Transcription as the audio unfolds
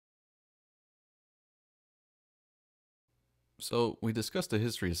So we discussed the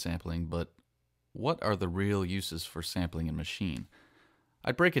history of sampling, but what are the real uses for sampling in Maschine?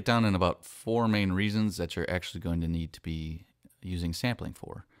 I'd break it down in about four main reasons that you're actually going to need to be using sampling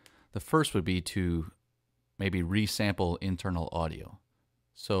for. The first would be to maybe resample internal audio.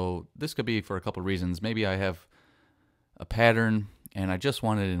 So this could be for a couple of reasons. Maybe I have a pattern and I just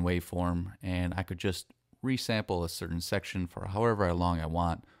want it in waveform and I could just resample a certain section for however long I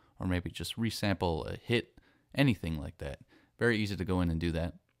want, or maybe just resample a hit, anything like that. Very easy to go in and do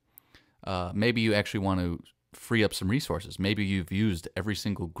that. Maybe you actually want to free up some resources. Maybe you've used every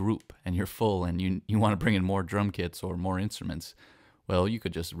single group and you're full and you want to bring in more drum kits or more instruments. Well, you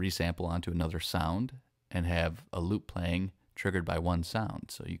could just resample onto another sound and have a loop playing triggered by one sound.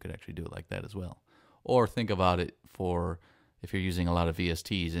 So you could actually do it like that as well. Or think about it for if you're using a lot of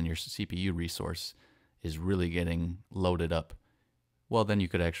VSTs and your CPU resource is really getting loaded up. Well, then you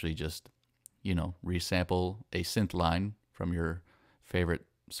could actually just, resample a synth line from your favorite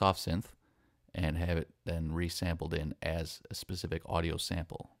soft synth and have it then resampled in as a specific audio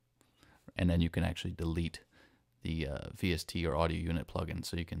sample. And then you can actually delete the VST or audio unit plugin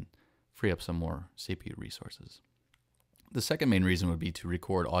so you can free up some more CPU resources. The second main reason would be to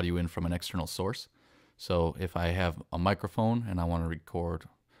record audio in from an external source. So if I have a microphone and I want to record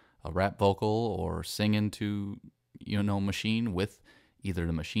a rap vocal or sing into, Maschine with either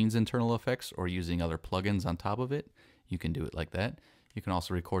the Machine's internal effects or using other plugins on top of it, you can do it like that. You can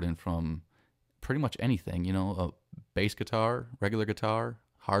also record in from pretty much anything, a bass guitar, regular guitar,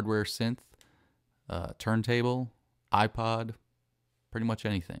 hardware synth, turntable, iPod, pretty much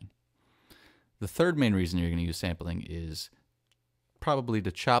anything. The third main reason you're going to use sampling is probably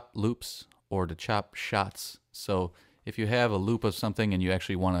to chop loops or to chop shots. So if you have a loop of something and you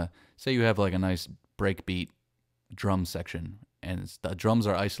actually want to, say you have like a nice breakbeat drum section and the drums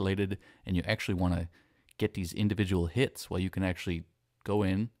are isolated and you actually want to get these individual hits, well, you can actually go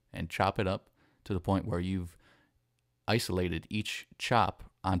in and chop it up to the point where you've isolated each chop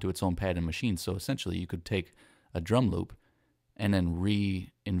onto its own pad and machine. So essentially you could take a drum loop and then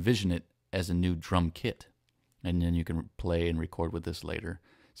re-envision it as a new drum kit. And then you can play and record with this later.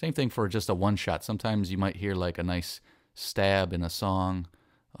 Same thing for just a one shot. Sometimes you might hear like a nice stab in a song,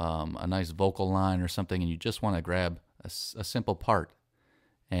 a nice vocal line or something, and you just want to grab a simple part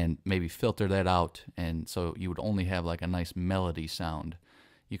and maybe filter that out. And so you would only have like a nice melody sound.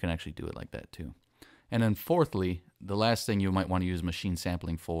 You can actually do it like that too. And then fourthly, the last thing you might want to use Maschine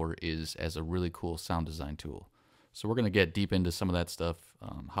sampling for is as a really cool sound design tool. So we're going to get deep into some of that stuff,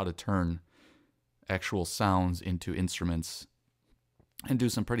 how to turn actual sounds into instruments and do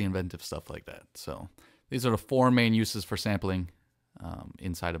some pretty inventive stuff like that. So these are the four main uses for sampling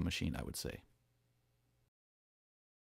inside of Maschine, I would say.